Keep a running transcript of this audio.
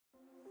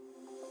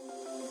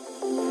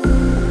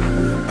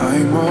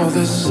I'm all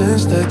the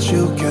sins that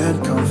you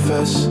can't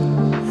confess.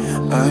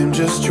 I'm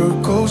just your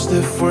ghost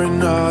if we're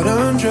not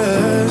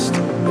undressed.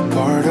 A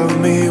part of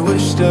me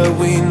wish that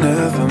we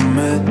never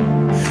met,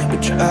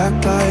 but you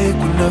act like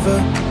we never.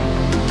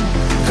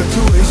 Got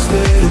too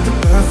wasted in the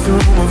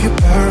bathroom of your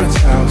parents'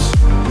 house.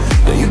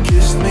 Then you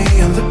kissed me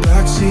in the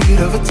backseat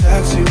of a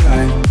taxi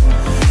ride.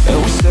 And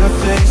we said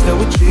things that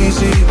were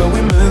cheesy, but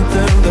we meant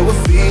them. There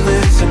were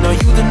feelings and now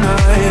you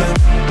deny it.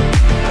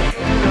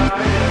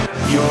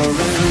 You're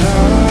in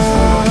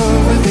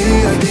love with the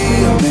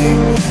idea of me,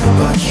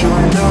 but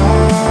you're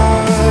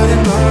not in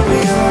my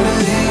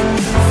reality.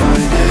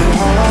 Find it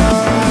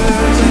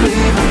hard to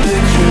even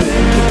picture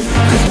it,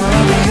 'cause my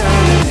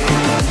reality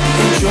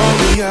ain't your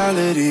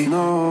reality,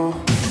 no.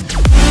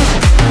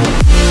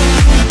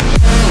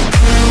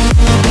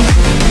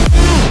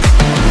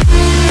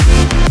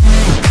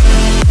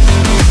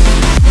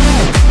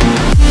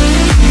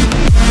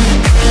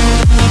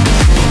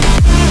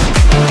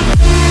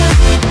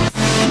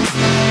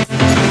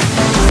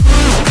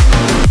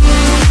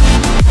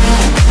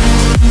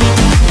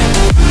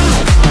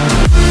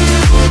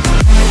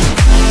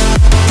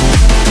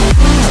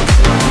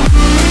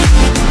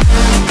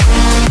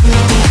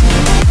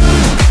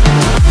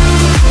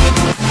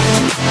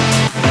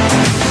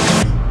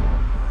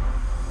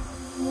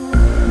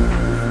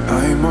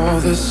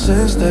 The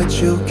sins that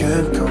you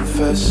can't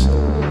confess.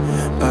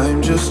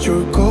 I'm just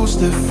your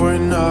ghost if we're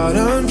not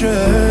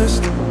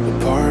undressed. A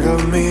part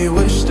of me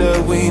wish that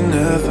we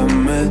never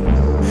met,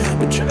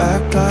 but you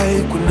act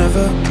like we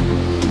never.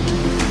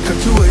 Got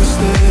too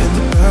wasted in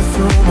the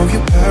bathroom of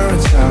your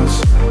parents' house.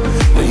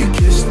 Then you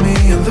kissed me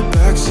in the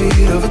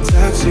backseat of a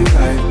taxi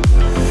ride.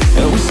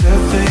 And we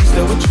said things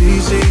that were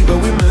cheesy, but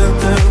we meant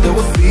them. There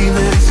were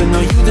feelings and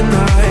now you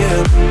deny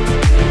it.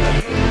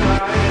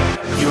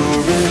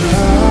 You're in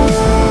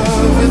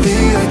love with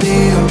the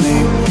idea of me,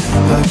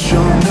 but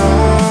you're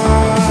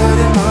not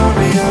in my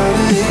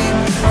reality.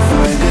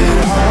 Find it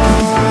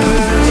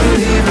hard to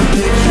even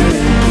picture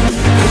it,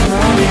 'cause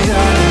my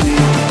reality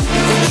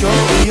ain't your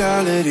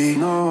reality,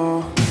 no.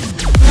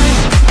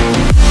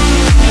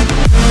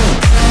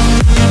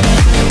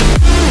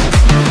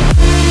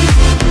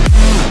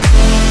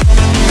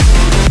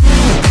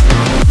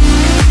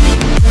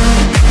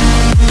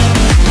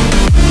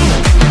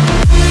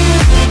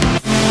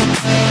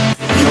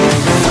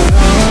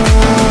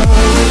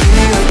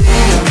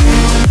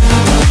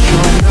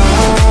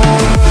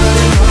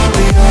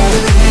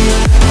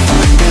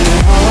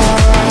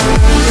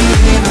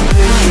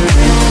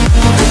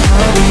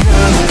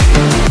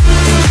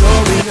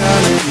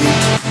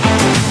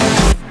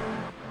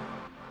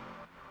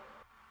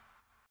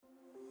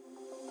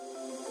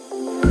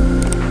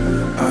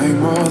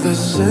 I'm all the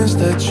sins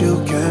that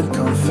you can't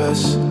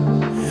confess.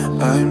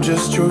 I'm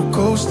just your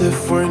ghost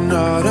if we're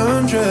not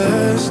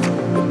undressed.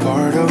 A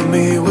part of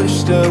me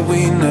wish that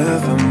we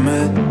never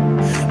met,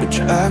 but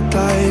you act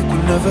like we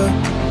never.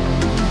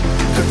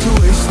 Got too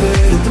wasted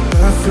in the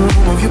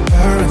bathroom of your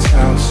parents'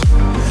 house.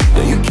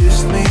 Then you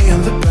kissed me in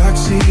the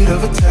backseat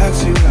of a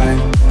taxi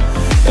ride.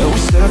 And we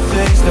said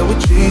things that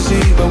were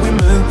cheesy, but we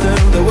meant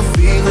them. There were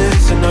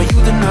feelings and now you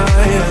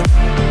deny it.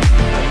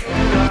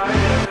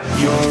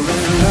 You're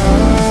in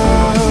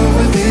love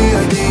with the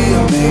idea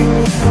of me,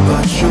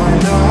 but you're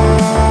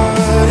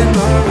not in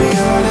my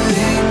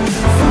reality.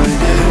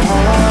 Find it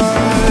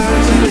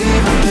hard to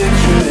even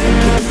picture it,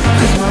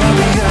 'cause my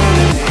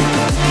reality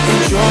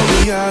ain't your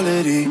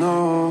reality, no.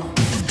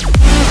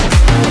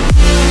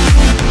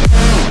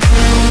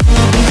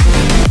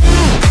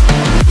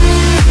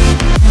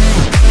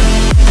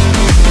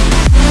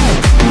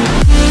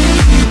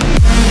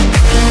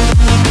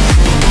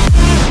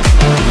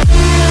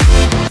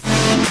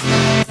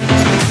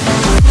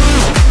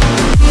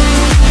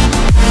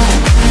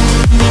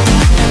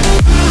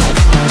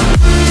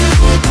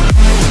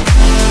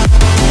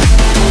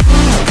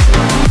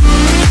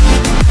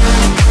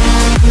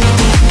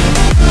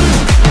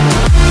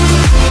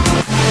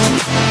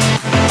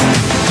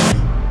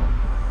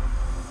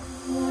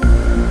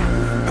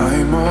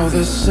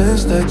 The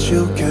sins that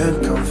you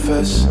can't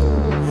confess.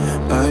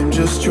 I'm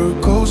just your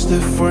ghost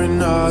if we're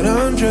not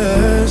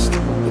undressed.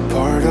 A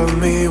part of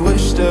me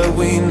wish that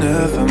we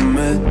never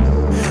met,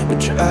 but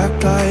you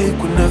act like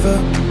we never.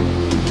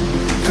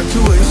 Got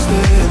too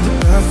wasted in the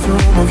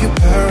bathroom of your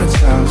parents'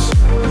 house.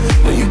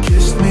 Then you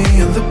kissed me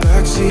in the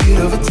backseat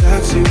of a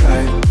taxi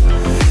ride.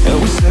 And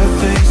we said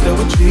things that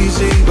were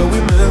cheesy, but we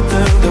meant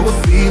them. There were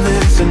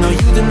feelings and now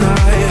you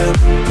deny it.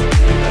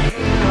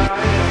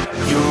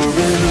 You're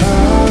in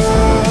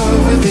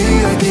love with the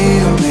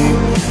idea of me,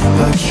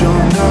 but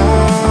you're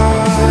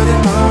not in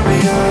my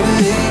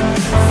reality.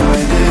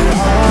 Find it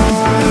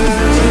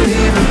hard to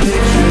even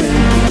picture it,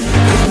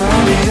 'cause my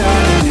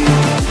reality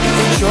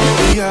ain't your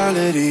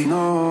reality,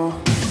 no.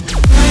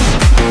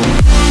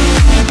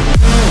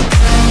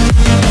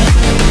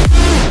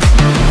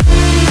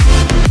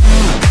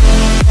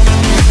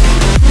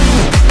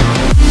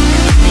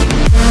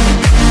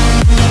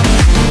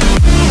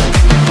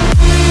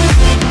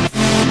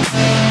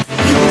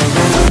 You're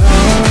in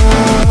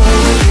love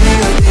with the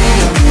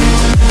idea of me,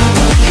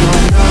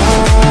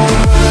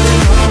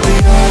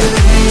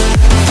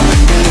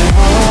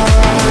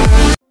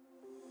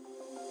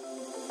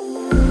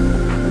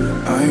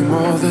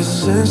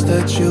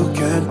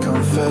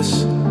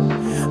 confess.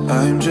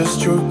 I'm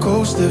just your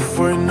ghost if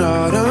we're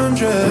not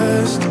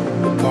undressed.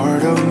 A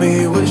part of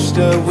me wish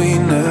that we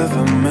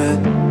never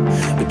met,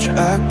 but you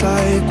act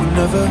like we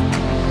never.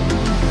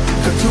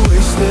 Got too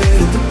wasted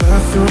in the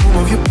bathroom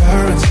of your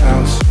parents'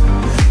 house.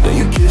 Then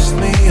you kissed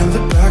me in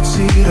the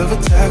backseat of a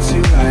taxi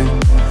ride.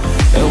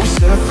 And we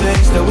said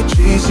things that were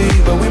cheesy,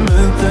 but we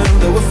meant them.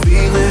 There were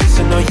feelings,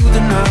 and now you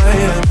deny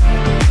it.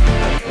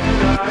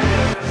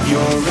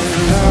 You're in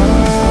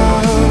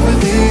love with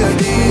the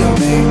idea of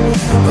me,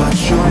 but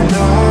you're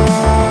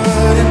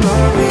not in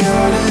my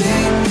reality.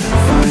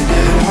 Find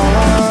it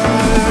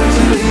hard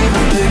to leave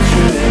a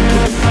picture in,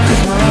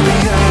 'cause my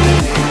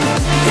reality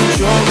ain't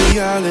your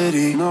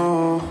reality, no.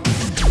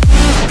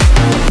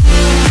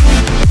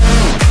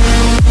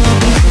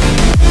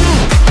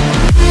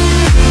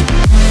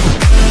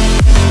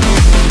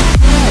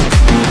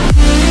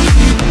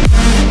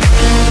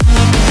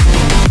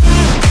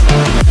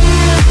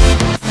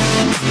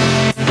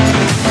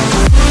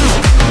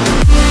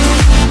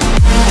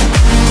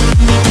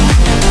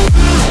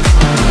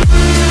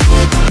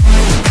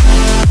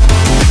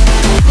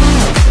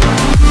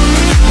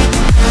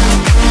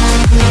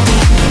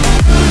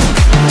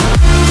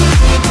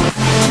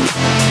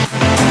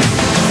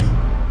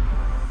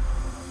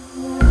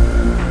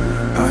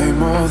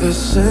 The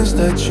sins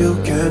that you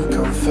can't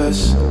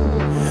confess.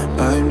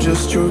 I'm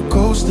just your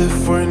ghost if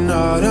we're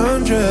not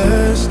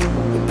undressed.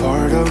 A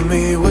part of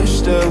me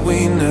wish that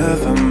we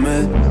never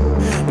met,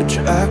 but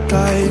you act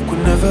like we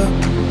never.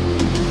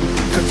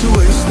 Got too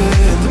wasted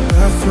in the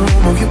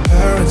bathroom of your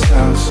parents'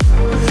 house.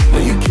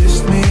 Then you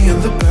kissed me in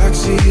the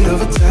backseat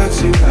of a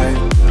taxi ride.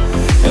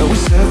 And we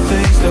said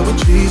things that were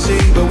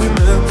cheesy, but we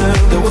meant them.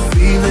 There were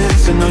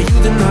feelings, and now you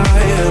deny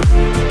it.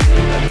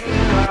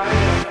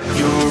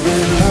 You're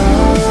in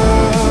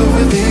love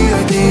with the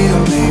idea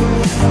of me,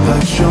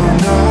 but you're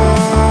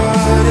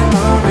not in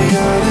my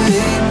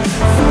reality.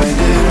 Find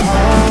it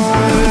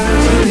hard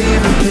to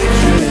leave a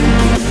picture in,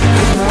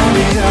 'cause my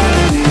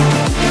reality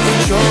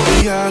ain't your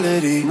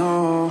reality, no.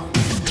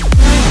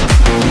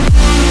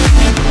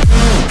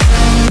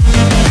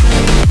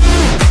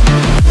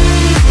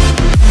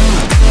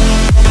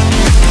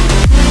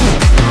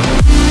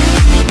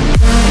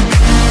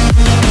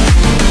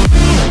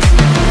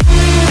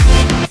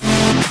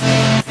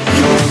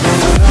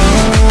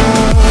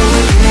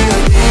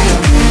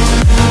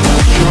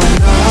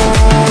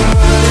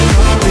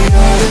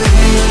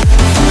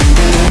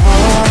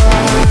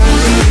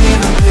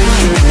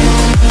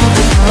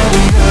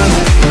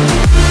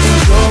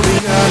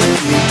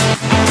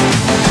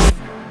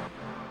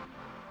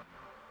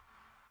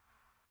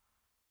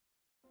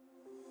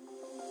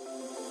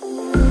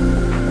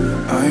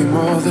 I'm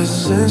all the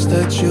sins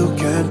that you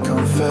can't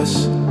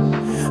confess.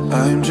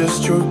 I'm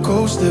just your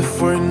ghost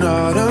if we're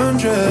not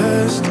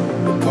undressed.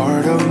 A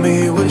part of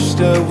me wish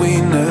that we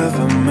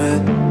never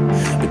met,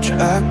 but you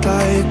act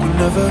like we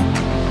never.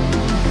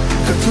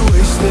 Got too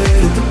wasted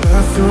in the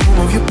bathroom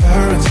of your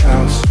parents'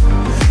 house.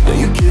 Then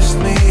you kissed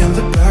me in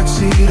the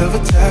backseat of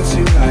a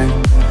taxi ride.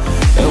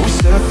 And we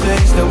said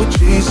things that were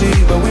cheesy,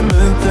 but we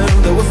meant them.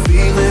 There were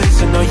feelings,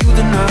 and now you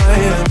deny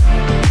it.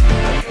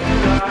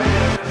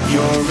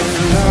 You're in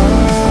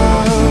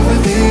love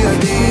with the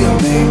idea of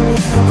me,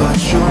 but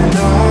you're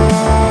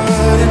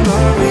not in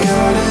my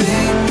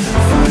reality.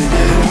 Find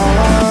it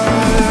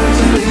hard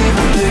to leave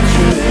a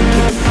picture in,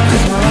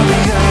 'cause my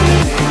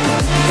reality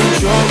ain't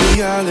your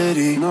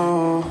reality, no.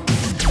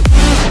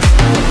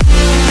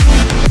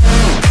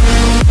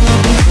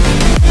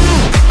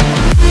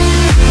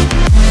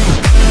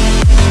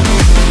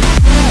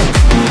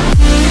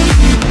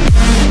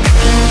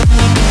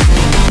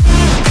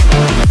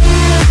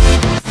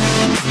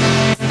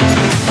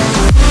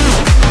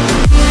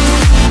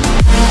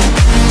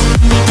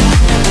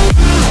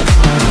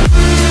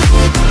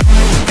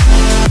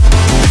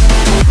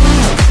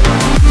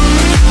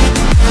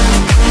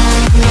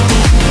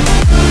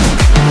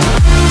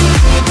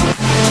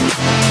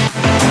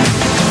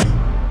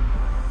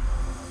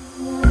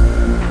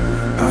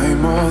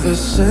 The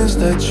sins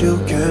that you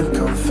can't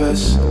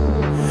confess.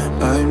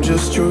 I'm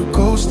just your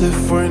ghost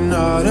if we're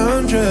not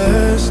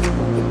undressed.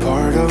 A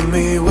part of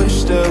me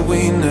wish that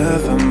we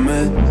never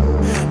met,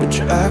 but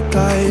you act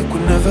like we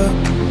never.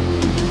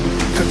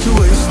 Got too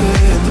wasted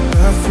in the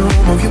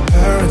bathroom of your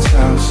parents'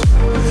 house.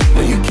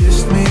 Then you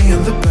kissed me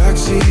in the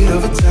backseat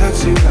of a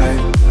taxi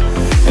ride.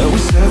 And we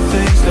said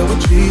things that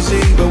were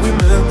cheesy, but we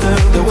meant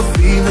them. There were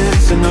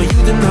feelings, and now you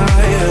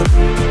deny it.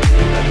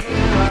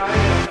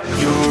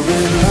 You're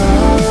in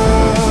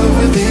love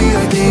with the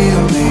idea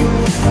of me,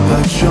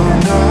 but you're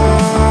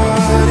not